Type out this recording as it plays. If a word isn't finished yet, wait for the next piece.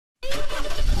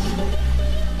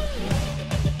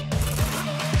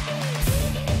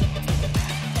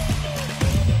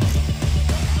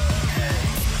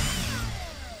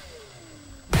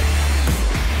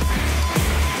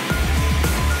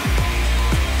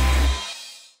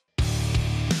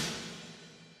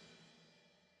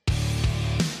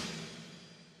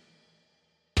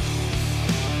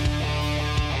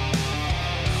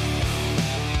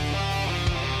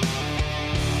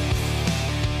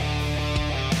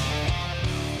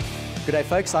G'day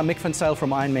folks, I'm Mick van Zyl from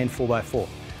Ironman 4x4.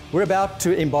 We're about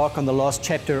to embark on the last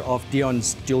chapter of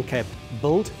Dion's dual cab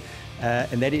build,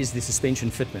 and that is the suspension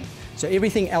fitment. So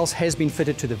everything else has been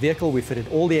fitted to the vehicle. We fitted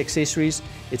all the accessories,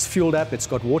 it's fueled up, it's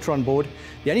got water on board.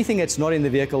 The only thing that's not in the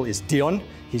vehicle is Dion,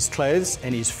 his clothes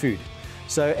and his food.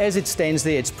 So as it stands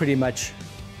there, it's pretty much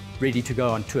ready to go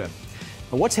on tour.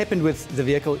 And what's happened with the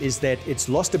vehicle is that it's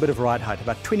lost a bit of ride height,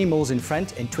 about 20 mils in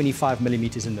front and 25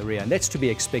 millimeters in the rear, and that's to be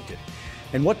expected.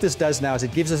 And what this does now is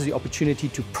it gives us the opportunity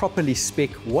to properly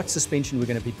spec what suspension we're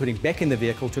going to be putting back in the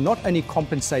vehicle to not only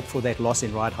compensate for that loss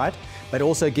in ride height, but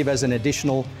also give us an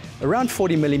additional around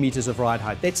 40 millimeters of ride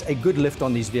height. That's a good lift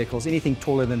on these vehicles. Anything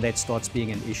taller than that starts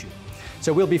being an issue.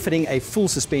 So we'll be fitting a full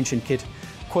suspension kit,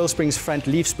 coil springs front,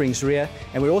 leaf springs rear,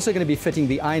 and we're also going to be fitting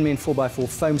the Ironman 4x4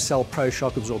 Foam Cell Pro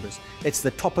shock absorbers. It's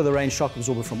the top of the range shock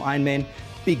absorber from Ironman,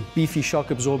 big beefy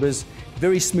shock absorbers,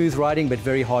 very smooth riding but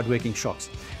very hard working shocks.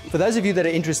 For those of you that are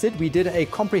interested, we did a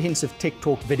comprehensive tech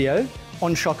talk video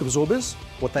on shock absorbers,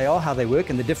 what they are, how they work,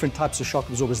 and the different types of shock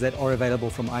absorbers that are available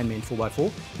from Ironman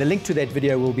 4x4. The link to that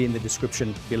video will be in the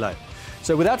description below.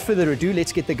 So without further ado,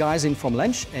 let's get the guys in from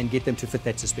lunch and get them to fit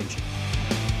that suspension.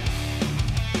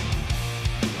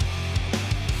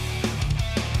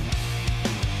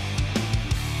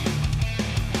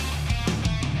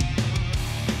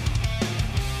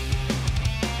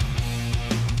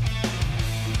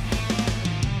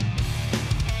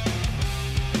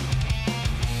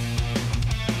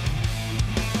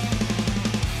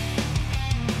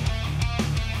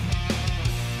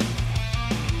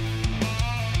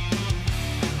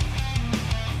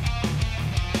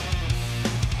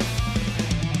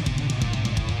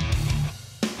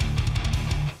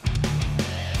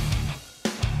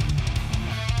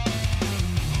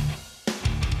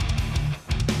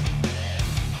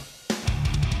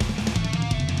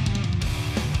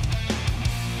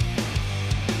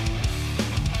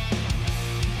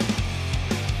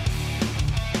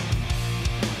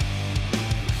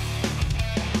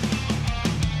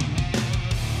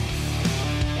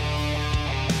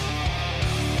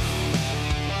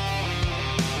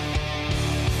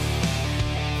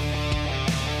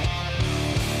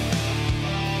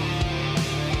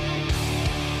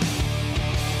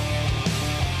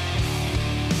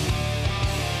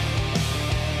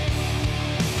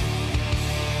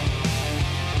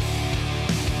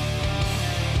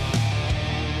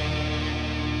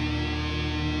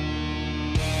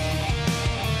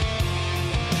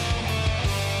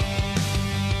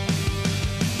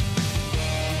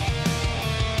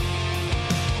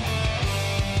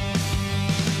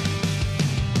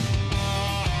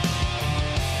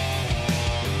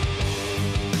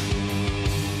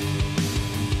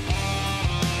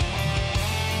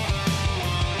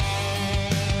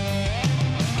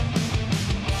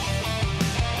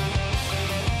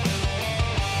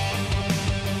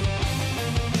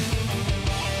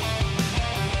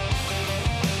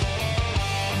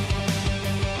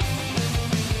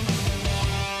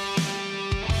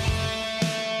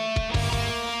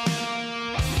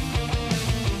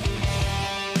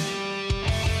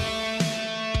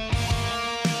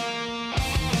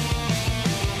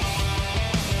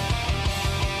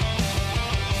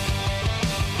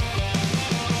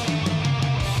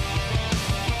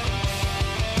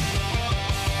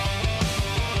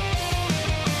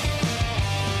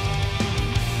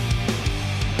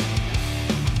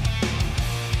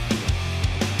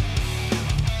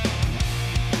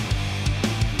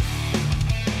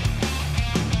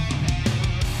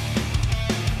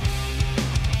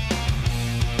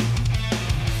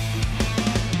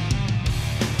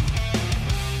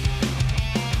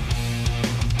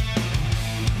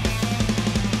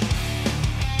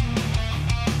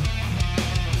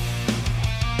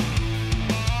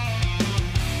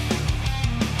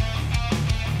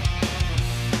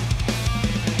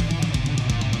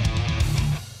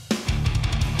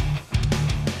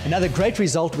 Another great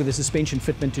result with the suspension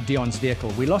fitment to Dion's vehicle.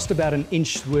 We lost about an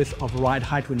inch worth of ride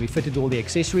height when we fitted all the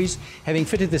accessories. Having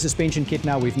fitted the suspension kit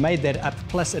now, we've made that up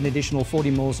plus an additional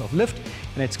 40 mils of lift,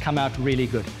 and it's come out really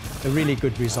good. A really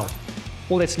good result.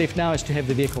 All that's left now is to have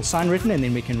the vehicle sign written, and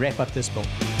then we can wrap up this build.